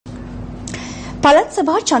පළාත්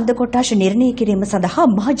සභා ඡන්ද කොට්ටාශ නිර්ණය කිරීම සඳහා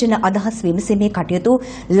මහජන අදහස් විමසීමේ කටයුතු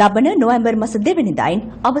ලබන නොවැම්බර් මාස 2 වෙනිදායින්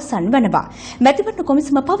අවසන් වනවා. මැතිවරණ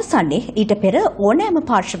කොමිසම පවසන්නේ ඊට පෙර ඕනෑම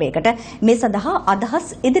පාර්ශවයකට මේ සඳහා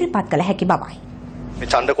අදහස් ඉදිරිපත් කළ හැකි බවයි. මේ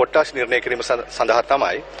ඡන්ද කොට්ටාශ නිර්ණය කිරීම සඳහා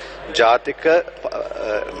තමයි ජාතික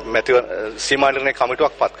සීමා නිර්ණය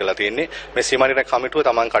කමිටුවක් පත් කරලා තියෙන්නේ. මේ සීමා නිර්ණය කමිටුව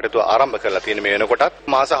තමන් කටයුතු ආරම්භ කරලා තියෙන්නේ මේ වෙනකොටත්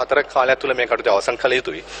මාස 4ක කාලයක් තුළ මේ කටයුතු අවසන් කළ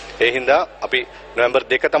යුතුයි. ඒ හින්දා අපි නොවැම්බර්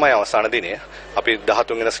 2 තමයි අවසාන දිනය. අපි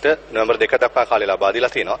 13 වෙනි සිට නොවැම්බර් 2 දක්වා කාලය ලබා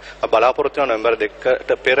දීලා තියෙනවා. අපි බලාපොරොත්තු වෙනවා නොවැම්බර්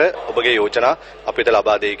 2ට පෙර ඔබගේ යෝජනා අපිට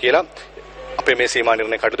ලබා දෙයි කියලා. අපේ මේ සීමා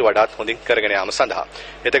නිර්ණය කටයුතු වඩාත් හොඳින් කරගෙන යාම සඳහා.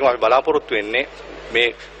 ඒකම අපි බලාපොරොත්තු වෙන්නේ මේ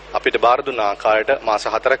අපිට බාර දුන්න ආකාරයට මාස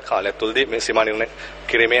 4ක කාලයක් තුළදී මේ සීමා නිර්ණය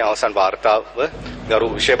කිරීමේ අවසන් වාර්තාව ගරු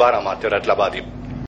විශේෂ භාර අමාත්‍යවරයාට ලබා දීම.